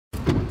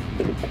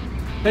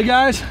Hey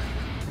guys,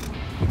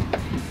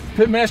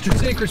 PitMaster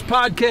Secrets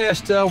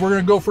podcast. We're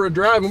going to go for a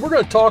drive and we're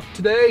going to talk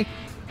today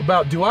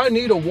about, do I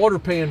need a water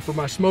pan for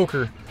my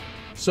smoker?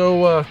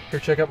 So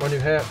here, check out my new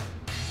hat.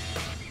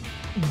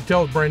 You can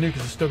tell it's brand new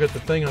because it's still got the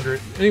thing under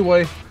it.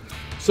 Anyway,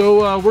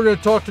 so we're going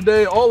to talk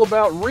today all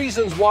about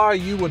reasons why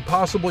you would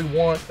possibly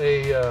want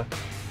a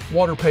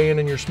water pan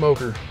in your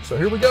smoker. So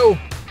here we go.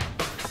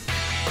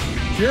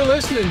 You're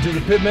listening to the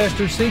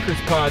PitMaster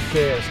Secrets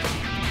podcast.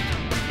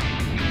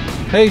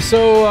 Hey,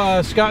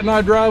 so Scott and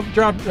I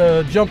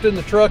jumped in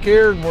the truck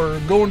here and we're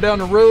going down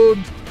the road.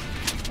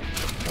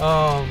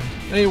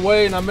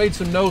 Anyway, and I made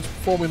some notes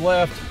before we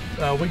left.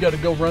 We got to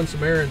go run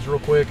some errands real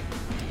quick.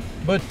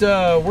 But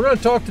we're going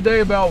to talk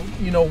today about,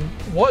 you know,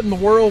 what in the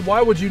world, why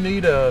would you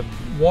need a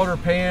water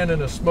pan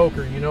and a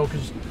smoker, you know,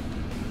 because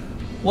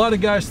a lot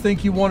of guys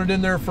think you want it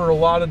in there for a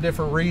lot of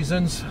different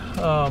reasons.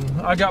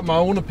 I got my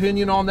own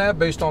opinion on that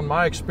based on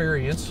my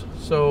experience.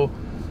 So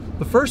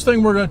the first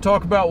thing we're going to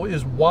talk about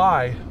is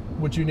why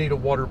would you need a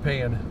water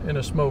pan in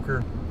a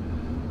smoker.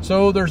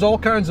 So there's all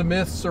kinds of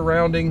myths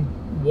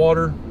surrounding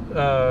water.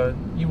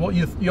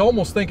 You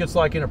almost think it's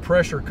like in a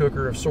pressure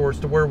cooker of sorts,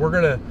 to where we're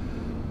going to,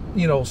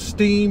 you know,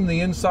 steam the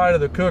inside of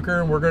the cooker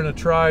and we're going to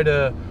try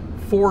to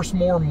force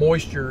more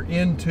moisture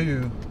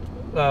into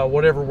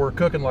whatever we're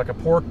cooking, like a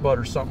pork butt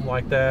or something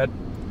like that.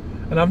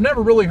 And I've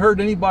never really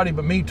heard anybody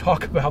but me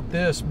talk about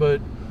this,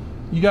 but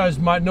you guys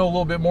might know a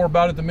little bit more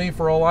about it than me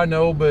for all I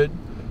know. But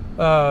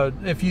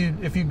if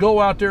you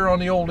go out there on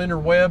the old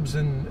interwebs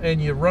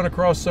and you run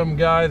across some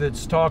guy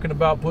that's talking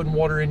about putting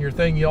water in your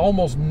thing, you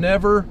almost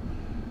never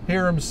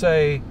hear them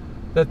say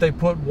that they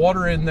put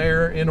water in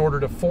there in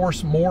order to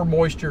force more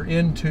moisture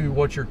into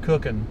what you're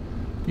cooking.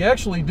 You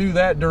actually do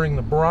that during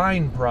the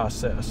brine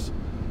process.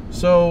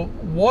 So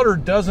water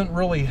doesn't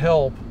really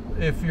help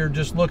if you're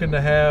just looking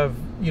to have,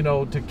 you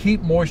know, to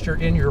keep moisture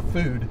in your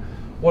food.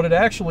 What it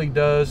actually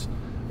does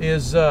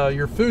is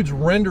your food's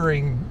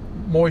rendering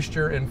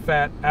moisture and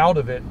fat out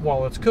of it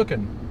while it's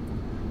cooking.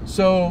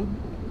 So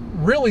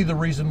really the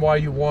reason why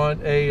you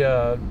want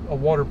a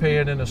water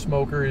pan in a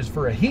smoker is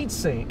for a heat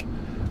sink,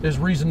 is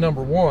reason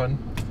number one.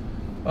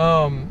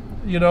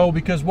 You know,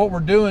 because what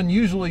we're doing,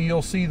 usually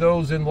you'll see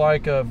those in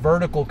like a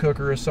vertical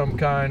cooker of some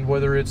kind,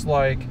 whether it's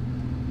like,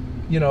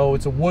 you know,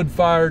 it's a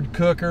wood-fired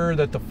cooker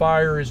that the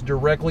fire is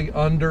directly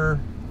under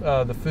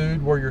the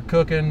food where you're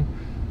cooking.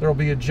 There'll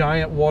be a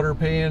giant water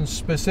pan.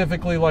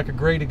 Specifically, like a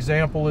great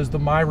example is the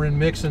Myron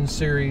Mixon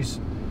series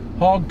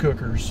hog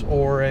cookers,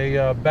 or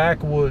a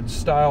backwoods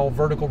style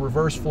vertical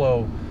reverse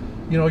flow.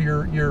 You know,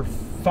 your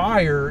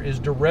fire is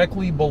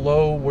directly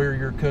below where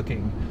you're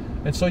cooking.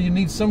 And so you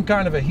need some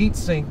kind of a heat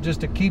sink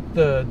just to keep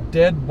the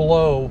dead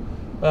blow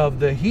of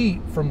the heat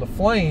from the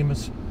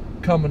flames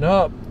coming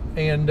up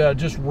and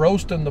just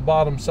roasting the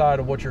bottom side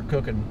of what you're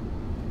cooking.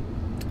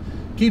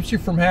 Keeps you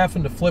from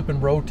having to flip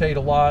and rotate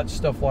a lot,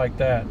 stuff like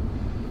that.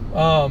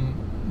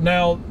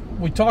 Now,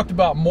 we talked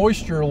about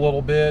moisture a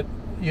little bit.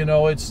 You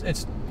know,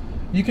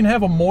 you can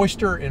have a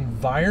moisture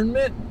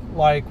environment.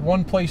 Like,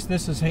 one place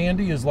this is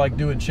handy is like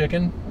doing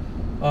chicken.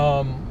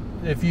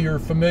 If you're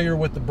familiar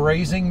with the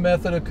braising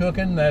method of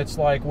cooking, that's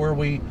like where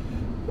we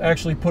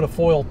actually put a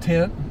foil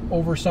tent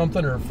over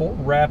something, or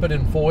wrap it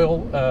in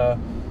foil. A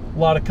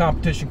lot of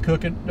competition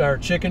cooking, or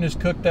chicken is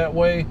cooked that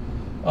way.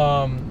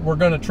 We're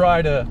going to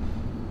try to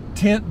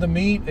tent the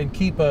meat and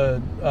keep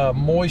a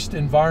moist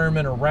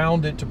environment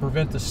around it to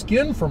prevent the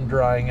skin from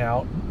drying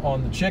out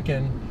on the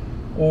chicken,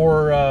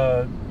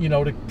 or you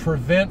know, to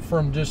prevent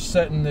from just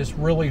setting this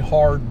really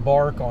hard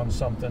bark on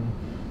something.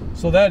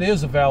 So that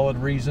is a valid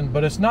reason,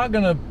 but it's not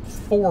going to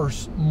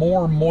force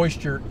more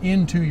moisture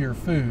into your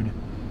food.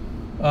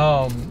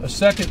 A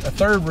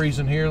third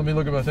reason here, let me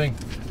look at my thing,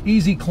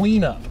 easy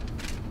cleanup.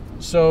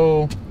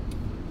 So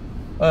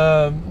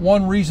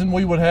one reason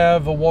we would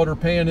have a water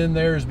pan in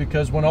there is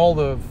because when all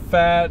the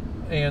fat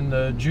and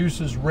the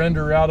juices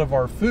render out of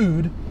our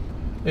food,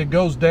 it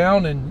goes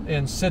down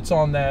and sits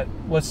on that.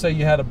 Let's say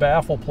you had a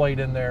baffle plate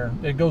in there.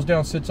 It goes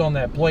down, sits on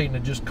that plate, and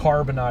it just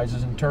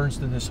carbonizes and turns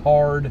to this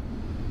hard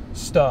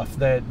stuff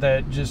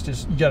that just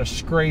is, you got to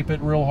scrape it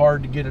real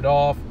hard to get it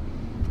off.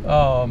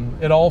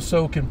 It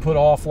also can put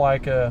off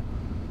like a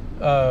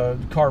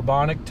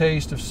carbonic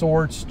taste of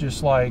sorts,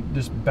 just like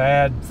this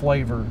bad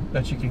flavor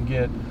that you can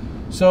get.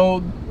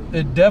 So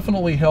it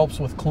definitely helps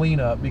with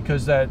cleanup,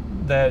 because that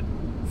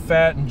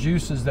fat and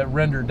juices that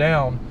render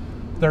down,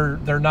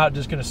 they're not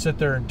just going to sit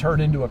there and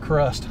turn into a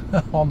crust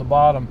on the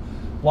bottom.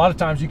 A lot of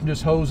times you can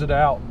just hose it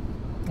out.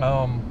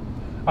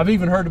 I've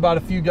even heard about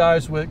a few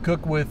guys that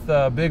cook with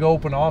big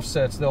open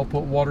offsets. They'll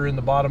put water in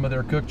the bottom of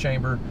their cook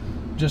chamber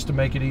just to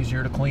make it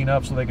easier to clean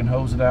up, so they can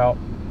hose it out.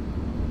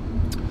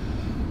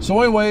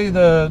 So anyway,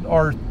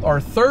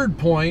 our third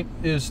point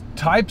is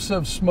types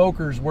of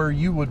smokers where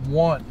you would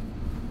want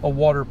a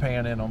water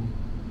pan in them.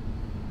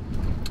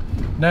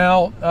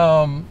 Now,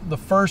 the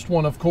first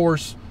one, of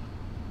course,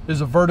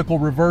 is a vertical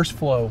reverse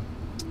flow.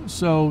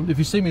 So if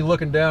you see me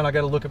looking down, I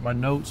got to look at my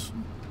notes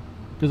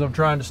because I'm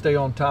trying to stay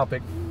on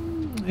topic.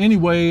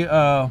 Anyway,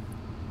 a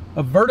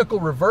vertical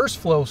reverse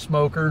flow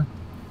smoker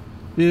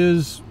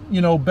is,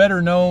 you know,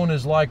 better known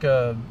as like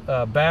a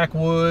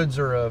backwoods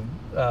or a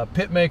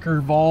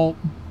PitMaster vault,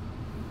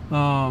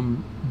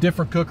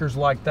 different cookers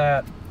like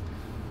that.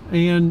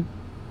 And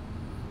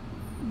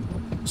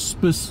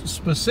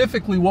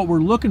specifically what we're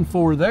looking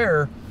for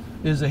there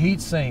is a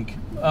heat sink.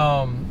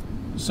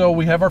 So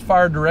we have our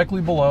fire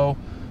directly below,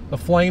 the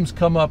flames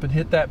come up and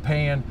hit that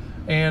pan,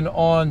 and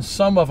on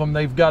some of them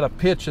they've got a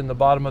pitch in the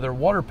bottom of their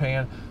water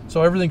pan,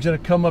 so everything's going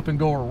to come up and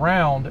go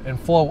around and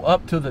flow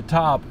up to the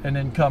top and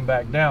then come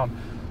back down.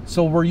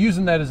 So we're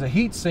using that as a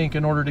heat sink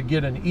in order to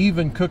get an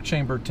even cook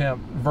chamber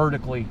temp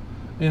vertically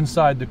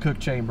inside the cook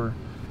chamber,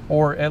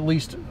 or at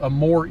least a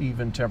more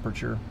even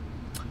temperature.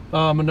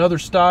 Another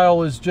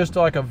style is just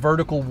like a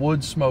vertical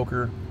wood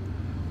smoker.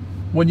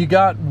 When you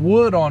got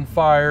wood on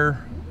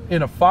fire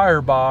in a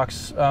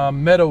firebox,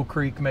 Meadow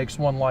Creek makes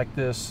one like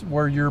this,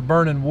 where you're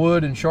burning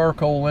wood and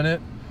charcoal in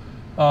it,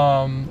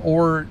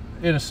 or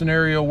in a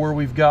scenario where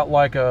we've got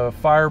like a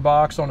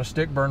firebox on a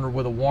stick burner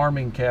with a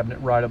warming cabinet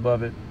right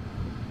above it.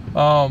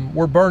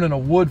 We're burning a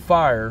wood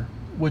fire,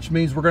 which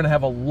means we're going to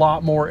have a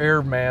lot more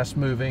air mass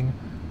moving,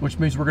 which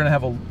means we're going to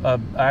have a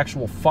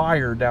actual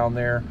fire down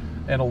there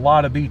and a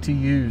lot of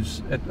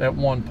BTUs at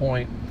one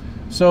point.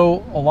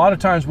 So a lot of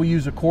times we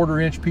use a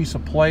 1/4 inch piece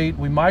of plate.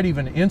 We might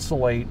even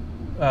insulate,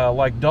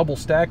 like double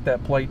stack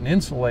that plate and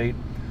insulate,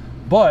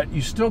 but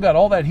you still got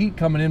all that heat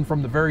coming in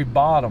from the very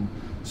bottom.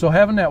 So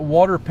having that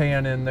water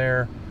pan in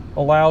there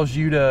allows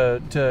you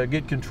to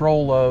get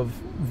control of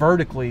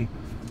vertically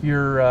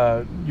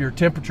your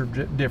temperature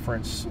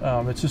difference.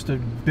 It's just a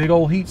big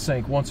old heat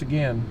sink once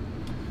again.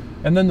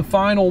 And then the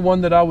final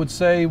one that I would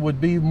say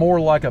would be more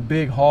like a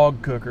big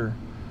hog cooker.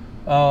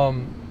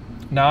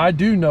 Now I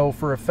do know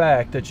for a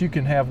fact that you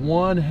can have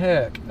one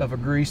heck of a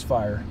grease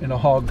fire in a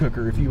hog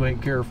cooker if you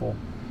ain't careful.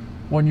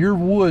 When your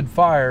wood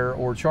fire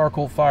or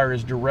charcoal fire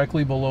is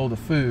directly below the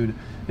food,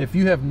 if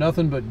you have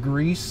nothing but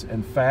grease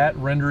and fat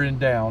rendering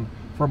down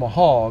from a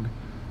hog,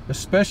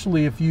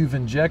 especially if you've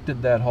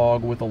injected that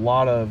hog with a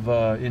lot of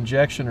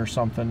injection or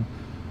something,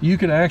 you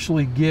can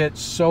actually get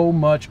so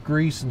much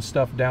grease and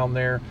stuff down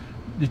there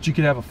that you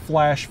can have a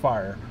flash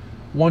fire.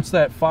 Once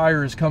that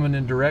fire is coming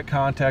in direct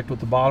contact with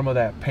the bottom of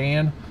that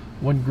pan,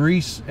 when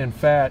grease and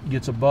fat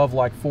gets above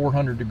like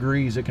 400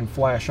 degrees, it can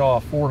flash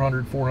off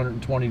 400,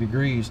 420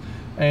 degrees.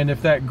 And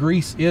if that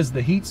grease is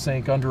the heat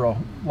sink under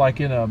like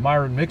in a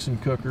Myron mixing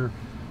cooker,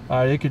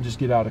 it can just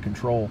get out of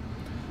control.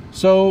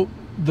 So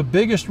the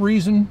biggest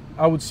reason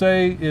I would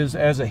say is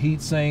as a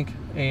heat sink,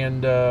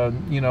 and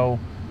you know,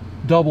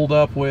 doubled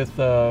up with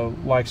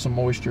like some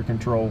moisture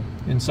control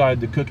inside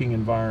the cooking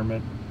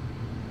environment.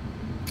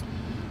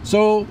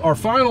 So our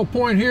final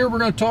point here we're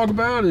going to talk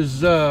about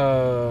is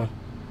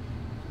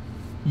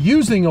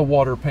using a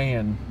water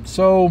pan.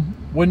 So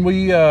when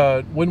we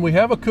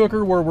have a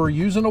cooker where we're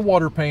using a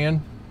water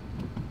pan,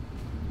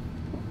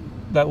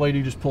 that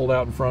lady just pulled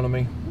out in front of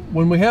me.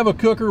 When we have a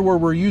cooker where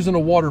we're using a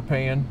water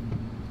pan,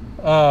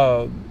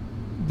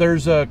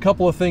 there's a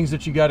couple of things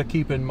that you got to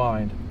keep in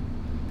mind.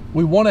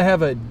 We want to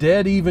have a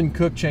dead even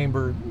cook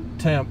chamber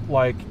temp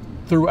like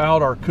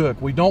throughout our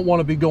cook. We don't want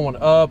to be going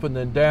up and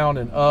then down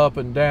and up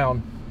and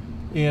down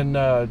in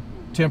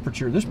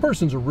temperature. This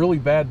person's a really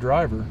bad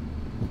driver.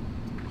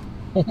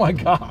 Oh my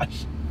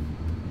gosh.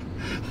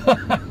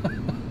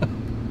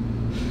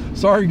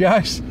 Sorry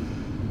guys.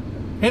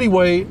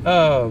 Anyway,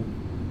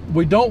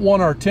 we don't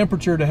want our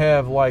temperature to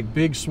have like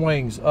big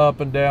swings up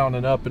and down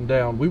and up and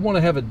down. We want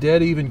to have a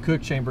dead even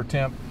cook chamber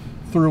temp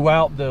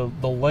throughout the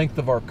length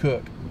of our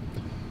cook.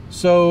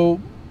 So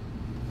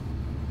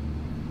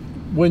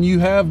when you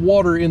have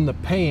water in the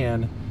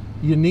pan,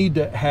 you need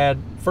to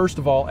first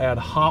of all add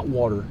hot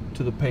water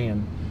to the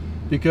pan,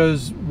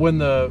 because when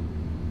the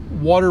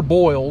water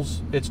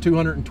boils, it's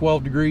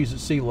 212 degrees at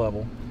sea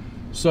level.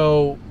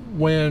 So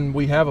when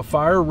we have a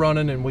fire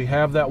running and we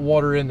have that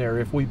water in there,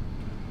 if we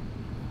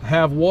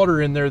have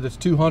water in there that's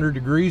 200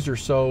 degrees or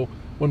so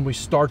when we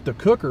start the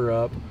cooker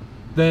up,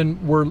 then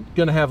we're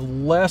going to have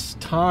less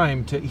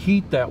time to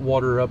heat that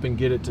water up and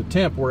get it to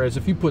temp. Whereas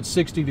if you put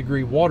 60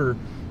 degree water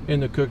in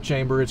the cook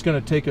chamber, it's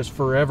going to take us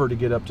forever to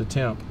get up to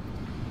temp.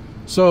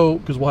 So,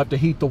 because we'll have to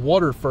heat the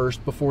water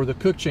first before the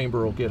cook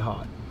chamber will get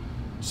hot.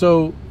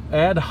 So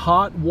add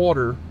hot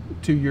water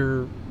to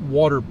your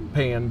water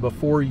pan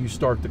before you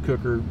start the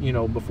cooker, you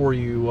know, before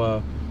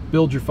you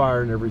build your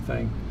fire and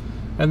everything.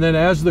 And then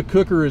as the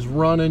cooker is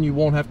running, you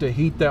won't have to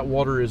heat that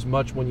water as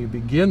much when you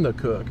begin the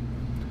cook.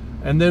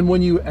 And then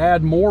when you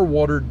add more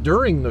water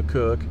during the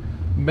cook,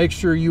 make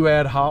sure you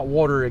add hot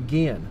water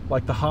again,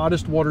 like the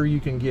hottest water you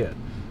can get.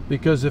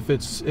 Because if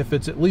it's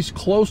at least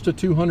close to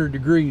 200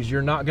 degrees,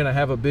 you're not going to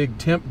have a big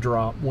temp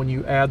drop when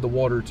you add the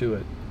water to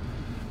it.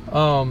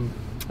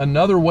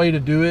 Another way to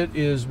do it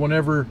is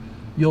whenever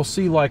you'll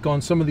see like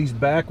on some of these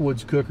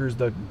backwoods cookers,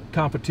 the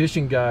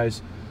competition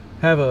guys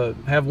have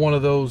one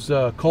of those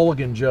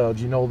Culligan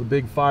jugs, you know, the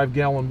big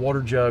 5-gallon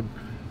water jug,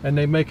 and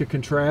they make a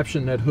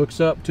contraption that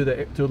hooks up to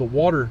the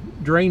water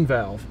drain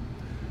valve,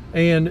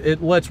 and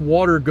it lets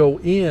water go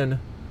in.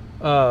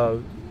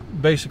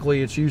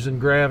 Basically, it's using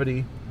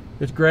gravity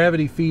it's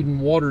gravity feeding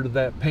water to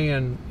that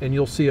pan, and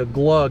you'll see a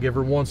glug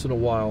every once in a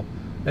while.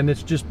 And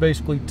it's just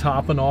basically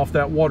topping off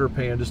that water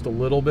pan just a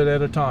little bit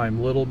at a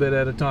time, little bit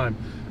at a time.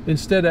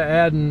 Instead of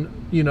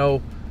adding, you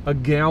know, a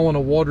gallon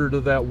of water to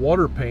that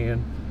water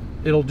pan,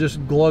 it'll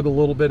just glug a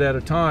little bit at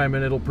a time,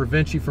 and it'll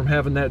prevent you from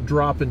having that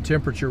drop in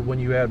temperature when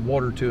you add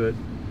water to it.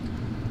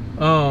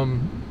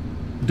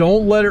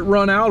 Don't let it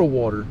run out of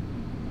water.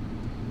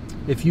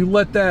 If you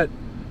let that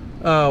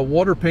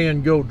water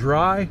pan go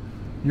dry,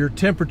 your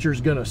temperature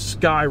is going to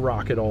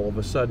skyrocket all of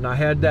a sudden. I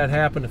had that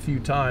happen a few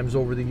times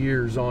over the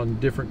years on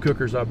different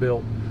cookers I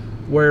built,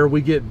 where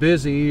we get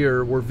busy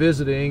or we're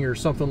visiting or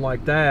something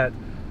like that,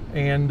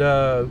 and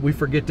we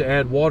forget to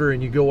add water,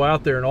 and you go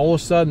out there and all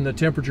of a sudden the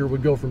temperature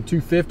would go from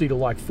 250 to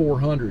like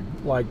 400,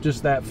 like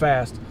just that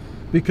fast,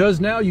 because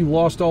now you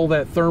lost all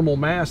that thermal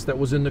mass that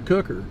was in the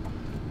cooker.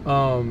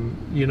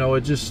 You know,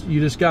 you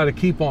just got to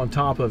keep on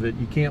top of it.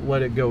 You can't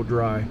let it go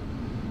dry.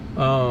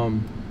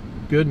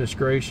 Goodness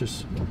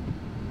gracious.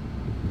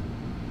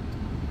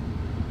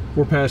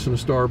 We're passing a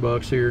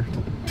Starbucks here.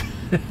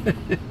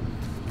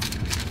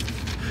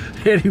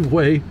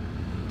 Anyway,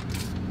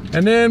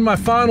 and then my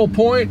final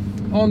point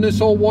on this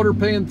whole water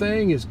pan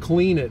thing is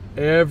clean it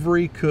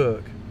every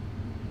cook.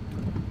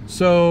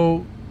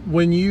 So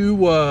when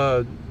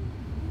you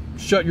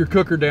shut your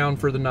cooker down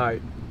for the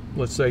night,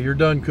 let's say you're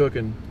done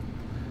cooking,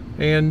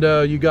 and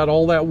you got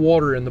all that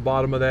water in the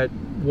bottom of that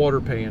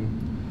water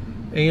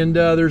pan, and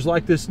there's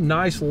like this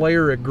nice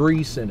layer of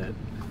grease in it.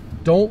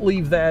 Don't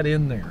leave that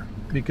in there,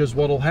 because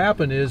what'll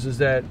happen is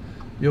that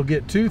you'll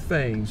get two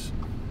things.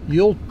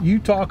 You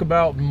talk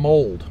about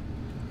mold.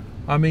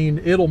 I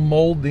mean, it'll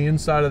mold the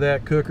inside of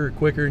that cooker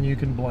quicker than you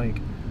can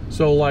blink.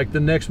 So like the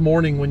next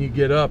morning when you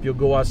get up, you'll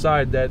go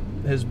outside, that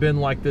has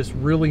been like this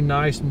really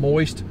nice,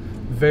 moist,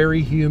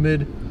 very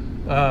humid,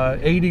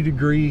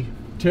 80-degree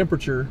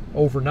temperature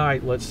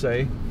overnight, let's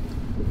say,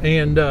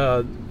 and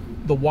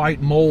the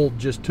white mold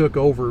just took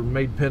over and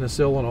made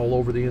penicillin all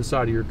over the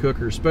inside of your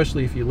cooker,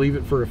 especially if you leave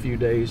it for a few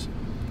days.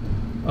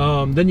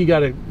 Then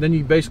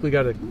you basically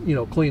gotta, you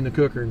know, clean the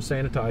cooker and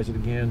sanitize it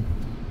again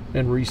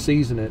and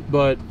re-season it.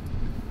 But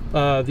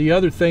the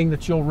other thing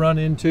that you'll run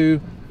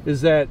into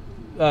is that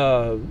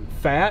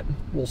fat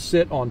will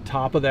sit on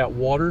top of that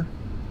water,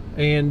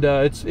 and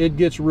it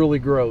gets really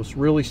gross,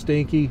 really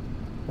stinky.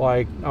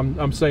 Like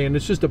I'm saying,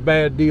 it's just a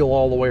bad deal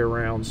all the way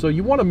around. So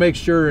you want to make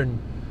sure and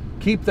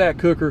keep that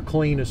cooker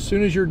clean. As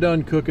soon as you're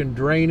done cooking,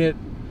 drain it,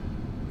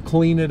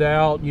 clean it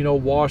out, you know,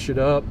 wash it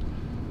up.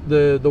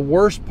 The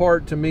worst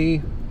part to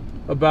me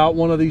about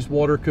one of these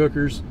water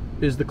cookers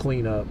is the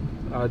cleanup.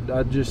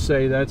 I'd just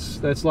say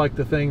that's like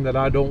the thing that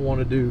I don't want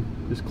to do,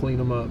 is clean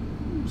them up.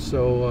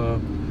 So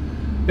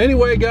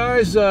anyway,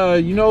 guys,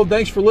 you know,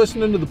 thanks for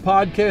listening to the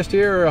podcast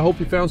here. I hope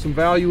you found some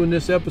value in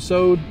this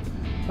episode.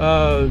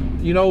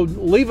 You know,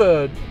 leave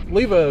a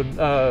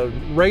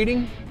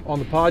rating on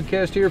the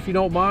podcast here if you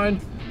don't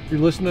mind. If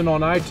you're listening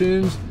on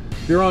iTunes,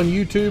 if you're on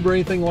YouTube or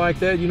anything like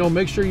that, you know,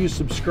 make sure you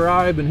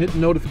subscribe and hit the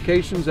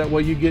notifications. That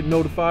way you get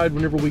notified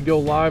whenever we go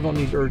live on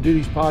these or do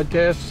these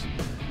podcasts.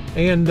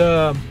 And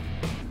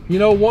you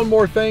know, one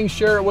more thing,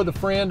 share it with a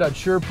friend. I'd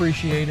sure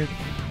appreciate it.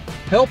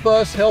 Help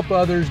us help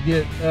others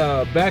get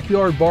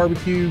backyard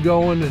barbecue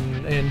going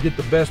and get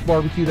the best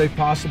barbecue they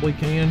possibly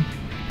can.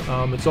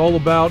 It's all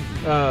about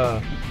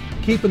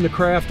keeping the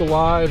craft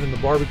alive and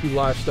the barbecue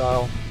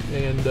lifestyle.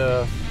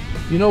 And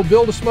you know,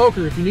 build a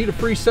smoker. If you need a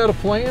free set of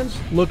plans,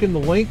 look in the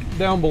link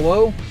down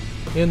below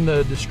in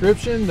the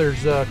description.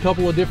 There's a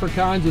couple of different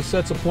kinds of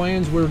sets of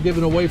plans we're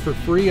giving away for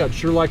free. I'd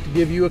sure like to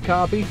give you a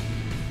copy.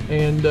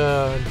 And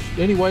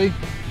anyway,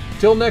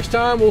 till next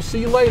time, we'll see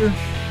you later.